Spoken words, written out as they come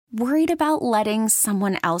Worried about letting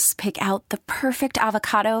someone else pick out the perfect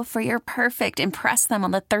avocado for your perfect impress them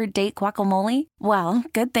on the third date guacamole? Well,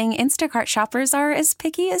 good thing Instacart shoppers are as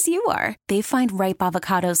picky as you are. They find ripe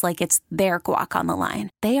avocados like it's their guac on the line.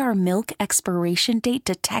 They are milk expiration date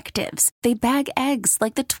detectives. They bag eggs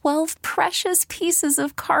like the 12 precious pieces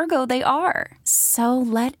of cargo they are. So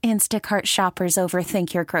let Instacart shoppers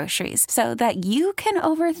overthink your groceries so that you can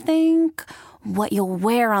overthink what you'll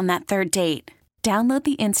wear on that third date. Download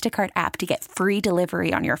the Instacart app to get free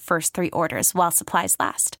delivery on your first 3 orders while supplies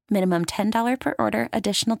last. Minimum $10 per order.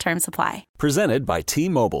 Additional terms apply. Presented by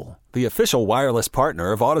T-Mobile, the official wireless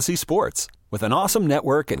partner of Odyssey Sports. With an awesome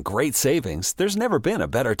network and great savings, there's never been a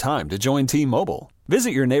better time to join T-Mobile. Visit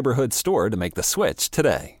your neighborhood store to make the switch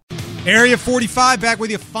today. Area 45 back with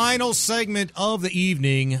your final segment of the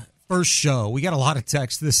evening. First show. We got a lot of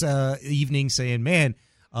texts this evening saying, man,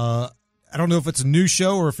 I don't know if it's a new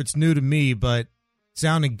show or if it's new to me, but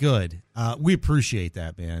sounding good. We appreciate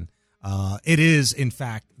that, man. It is, in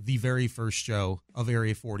fact, the very first show of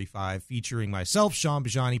Area 45 featuring myself, Shaun,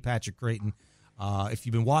 Bijani, Patrick Creighton. If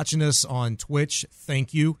you've been watching us on Twitch,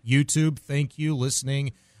 thank you. YouTube, thank you.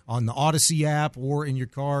 Listening on the Odyssey app or in your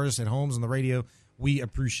cars, at homes, on the radio, we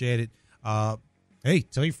appreciate it. Hey,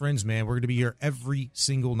 tell your friends, man. We're going to be here every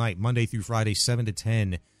single night, Monday through Friday, 7 to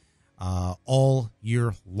 10. All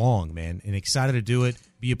year long, man, and excited to do it.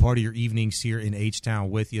 Be a part of your evenings here in H-Town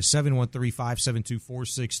with you.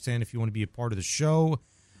 713-572-4610 if you want to be a part of the show.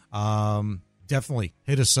 Definitely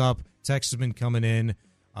hit us up. Texts have been coming in.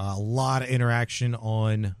 A lot of interaction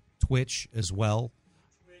on Twitch as well.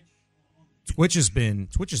 Twitch has been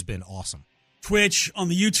awesome. Twitch, on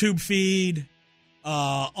the YouTube feed,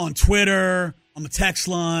 on Twitter, on the text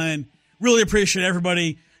line. Really appreciate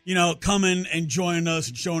everybody, coming and joining us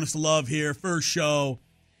and showing us the love here. First show.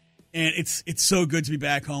 And it's so good to be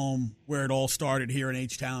back home where it all started here in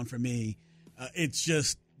H-Town for me. It's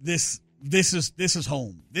just this is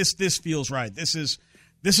home. This feels right. This is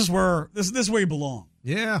where you belong.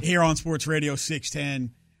 Yeah. Here on Sports Radio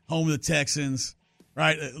 610, home of the Texans,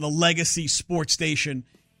 right? The legacy sports station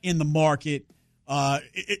in the market.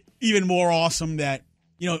 Even more awesome that,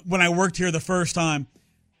 when I worked here the first time,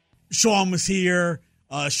 Shaun was here.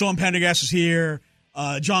 Shaun Pendergast was here.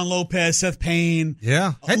 John Lopez, Seth Payne.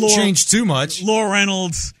 Yeah, hadn't changed too much. Laura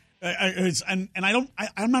Reynolds, and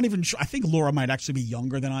I'm not even sure. I think Laura might actually be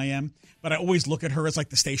younger than I am, but I always look at her as like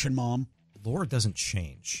the station mom. Laura doesn't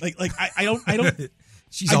change. Like I don't.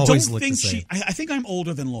 She's always looked the same. I think I'm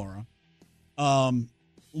older than Laura.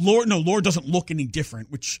 Laura doesn't look any different.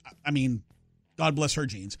 Which I mean, God bless her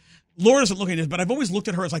genes. Laura doesn't look at it, but I've always looked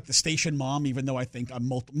at her as like the station mom, even though I think I'm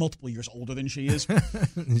multiple years older than she is.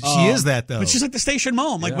 She is that, though. But she's like the station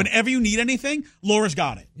mom. Like, whenever you need anything, Laura's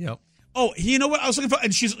got it. Yep. Oh, you know what I was looking for?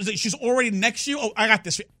 And she's already next to you. Oh, I got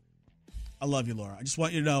this. I love you, Laura. I just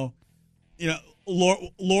want you to know,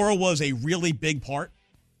 Laura was a really big part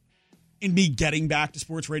in me getting back to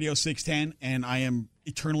Sports Radio 610, and I am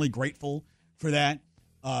eternally grateful for that.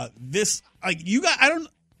 A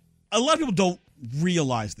lot of people don't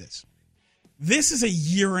realize this. This is a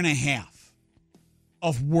year and a half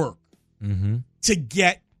of work to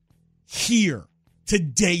get here to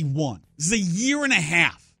day one. This is a year and a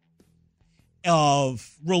half of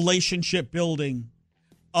relationship building,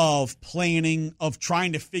 of planning, of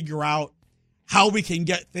trying to figure out how we can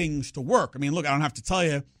get things to work. I mean, look, I don't have to tell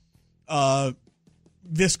you,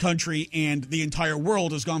 this country and the entire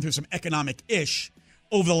world has gone through some economic ish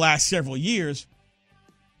over the last several years.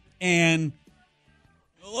 And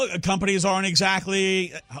look, companies aren't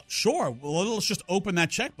exactly sure. Well, let's just open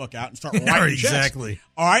that checkbook out and start writing exactly. checks.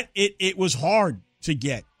 All right, it was hard to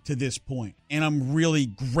get to this point, and I'm really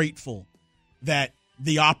grateful that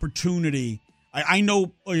the opportunity. I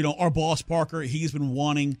know, our boss Parker. He's been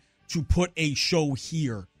wanting to put a show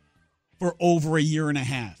here for over a year and a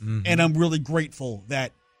half, and I'm really grateful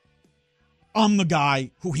that I'm the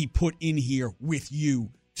guy who he put in here with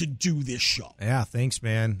you to do this show. Yeah, thanks,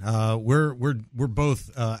 man. We're both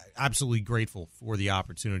absolutely grateful for the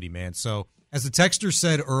opportunity, man. So, as the texter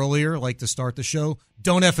said earlier, like to start the show,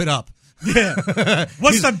 don't F it up. Yeah.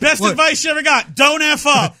 What's the best advice you ever got? Don't F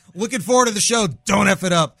up. Looking forward to the show. Don't F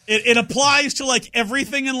it up. It applies to like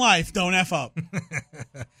everything in life. Don't F up.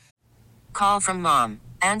 Call from mom.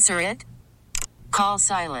 Answer it. Call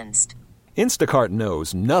silenced. Instacart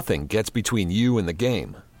knows nothing gets between you and the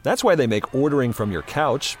game. That's why they make ordering from your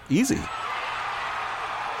couch easy.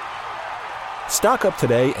 Stock up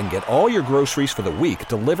today and get all your groceries for the week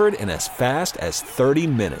delivered in as fast as 30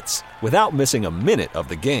 minutes without missing a minute of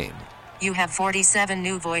the game. You have 47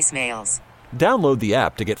 new voicemails. Download the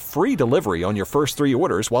app to get free delivery on your first 3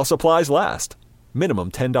 orders while supplies last.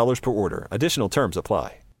 Minimum $10 per order. Additional terms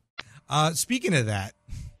apply. Speaking of that,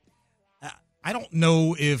 I don't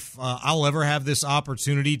know if I'll ever have this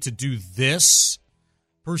opportunity to do this,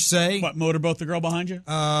 per se. What, motorboat the girl behind you?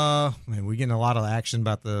 Man, we're getting a lot of action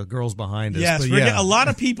about the girls behind us. Yes, but we're getting, a lot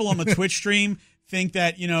of people on the Twitch stream think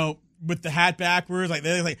that, with the hat backwards, like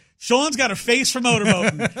they're like, Shaun's got a face for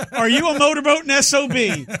motorboating. Are you a motorboating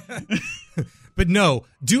SOB? But no,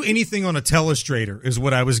 do anything on a telestrator is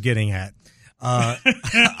what I was getting at.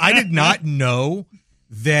 I did not know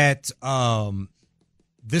that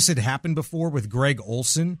this had happened before with Greg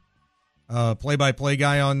Olson, play-by-play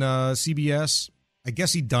guy on CBS. I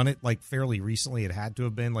guess he'd done it like fairly recently. It had to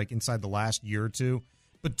have been like inside the last year or two.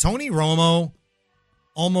 But Tony Romo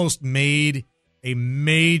almost made a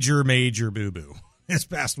major boo-boo this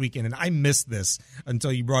past weekend, and I missed this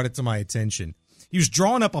until you brought it to my attention. He was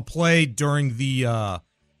drawing up a play during the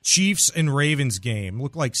Chiefs and Ravens game.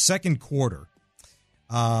 Looked like second quarter.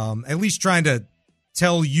 At least trying to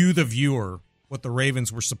tell you, the viewer, what the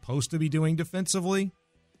Ravens were supposed to be doing defensively.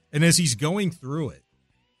 And as he's going through it,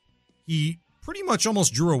 he pretty much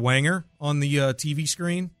almost drew a wanger on the TV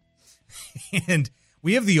screen. And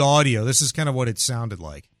we have the audio. This is kind of what it sounded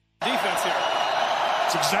like. Defense here.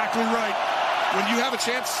 It's exactly right. When you have a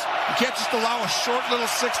chance, you can't just allow a short little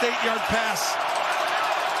 6 to 8 yard pass.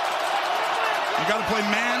 You got to play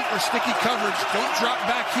man or sticky coverage. Don't drop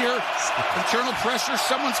back here. Internal pressure.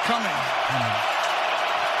 Someone's coming.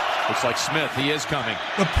 Looks like Smith. He is coming.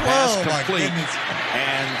 The pass complete.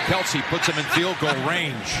 And Kelsey puts him in field goal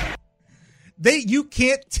range. You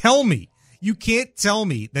can't tell me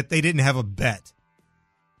that they didn't have a bet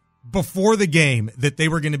before the game that they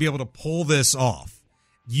were going to be able to pull this off.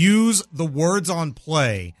 Use the words on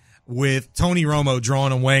play with Tony Romo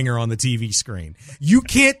drawing a wanger on the TV screen. You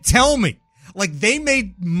can't tell me. Like, they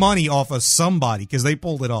made money off of somebody because they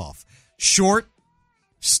pulled it off. Short,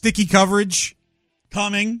 sticky coverage.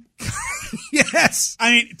 Coming. Yes.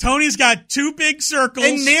 I mean, Tony's got two big circles.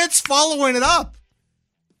 And Nance following it up.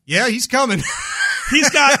 Yeah, he's coming. He's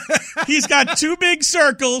got two big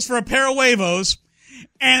circles for a pair of huevos,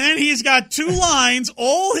 and then he's got two lines.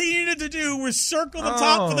 All he needed to do was circle the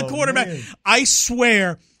top for the quarterback. Man. I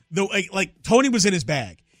swear, like Tony was in his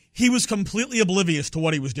bag. He was completely oblivious to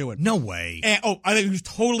what he was doing. No way. And, I think he was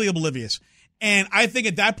totally oblivious. And I think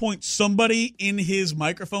at that point, somebody in his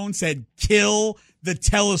microphone said, "Kill the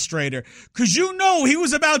telestrator," because he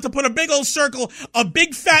was about to put a big old circle, a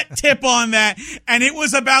big fat tip on that, and it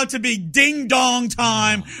was about to be ding dong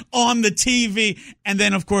time on the TV. And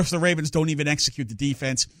then, of course, the Ravens don't even execute the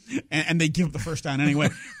defense, and they give up the first down anyway.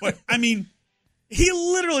 But I mean, he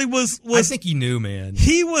literally was. I think he knew, man.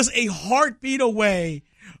 He was a heartbeat away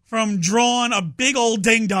from drawing a big old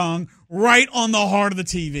ding dong right on the heart of the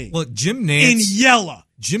TV. Look, Jim Nance in yellow.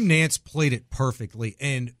 Jim Nance played it perfectly,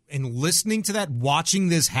 and listening to that, watching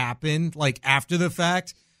this happen, like after the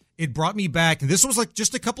fact, it brought me back. And this was like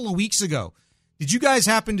just a couple of weeks ago. Did you guys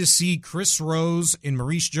happen to see Chris Rose and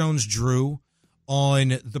Maurice Jones-Drew on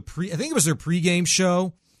the I think it was their pregame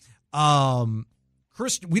show?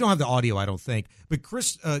 Chris, we don't have the audio, I don't think, but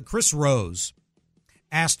Chris Rose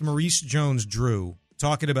asked Maurice Jones-Drew,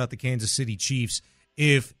 talking about the Kansas City Chiefs,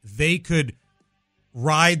 if they could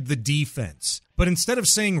ride the defense. But instead of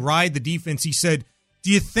saying ride the defense, he said, "Do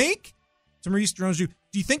you think," to Maurice Jones-Drew,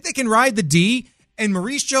 "do you think they can ride the D?" And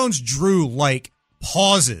Maurice Jones-Drew, like,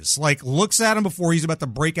 pauses, like, looks at him before he's about to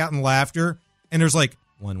break out in laughter. And there's like,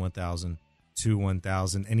 1,000,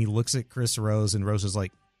 1,000. And he looks at Chris Rose, and Rose is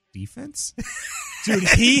like, "Defense?" Dude,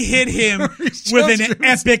 he hit him with an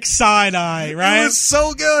epic side eye, right? It was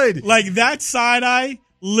so good. Like, that side eye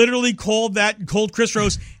literally called Chris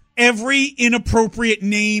Rose every inappropriate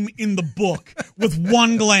name in the book with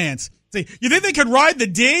one glance. Say, "You think they could ride the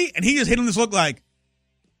D?" And he just hit him this look like,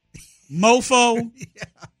 "Mofo,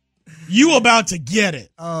 you about to get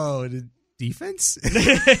it." Oh, the defense?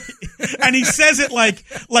 And he says it like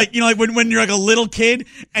when you're like a little kid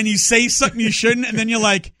and you say something you shouldn't, and then you're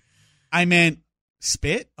like, "I meant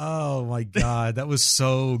spit." Oh my God, that was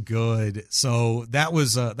so good. So that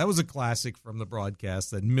was a classic from the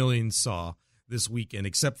broadcast that millions saw this weekend,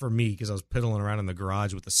 except for me, because I was piddling around in the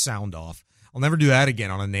garage with the sound off. I'll never do that again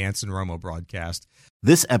on a Nance and Romo broadcast.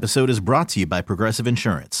 This episode is brought to you by Progressive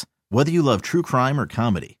Insurance. Whether you love true crime or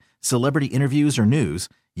comedy, celebrity interviews or news,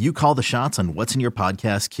 you call the shots on what's in your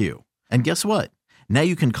podcast queue. And guess what? Now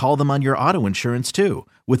you can call them on your auto insurance too,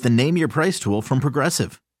 with the Name Your Price tool from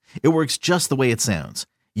Progressive. It works just the way it sounds.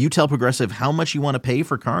 You tell Progressive how much you want to pay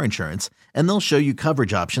for car insurance, and they'll show you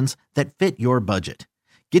coverage options that fit your budget.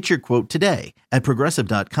 Get your quote today at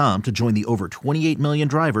Progressive.com to join the over 28 million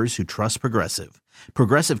drivers who trust Progressive.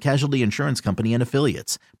 Progressive Casualty Insurance Company and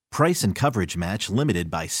Affiliates. Price and coverage match limited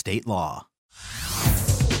by state law.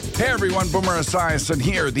 Hey everyone, Boomer Esiason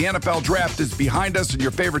here. The NFL Draft is behind us and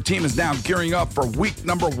your favorite team is now gearing up for week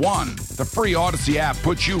number 1. The free Odyssey app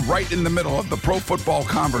puts you right in the middle of the pro football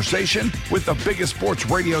conversation with the biggest sports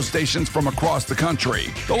radio stations from across the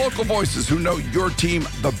country. The local voices who know your team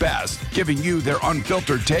the best, giving you their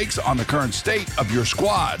unfiltered takes on the current state of your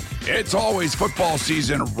squad. It's always football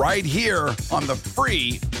season right here on the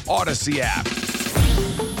free Odyssey app.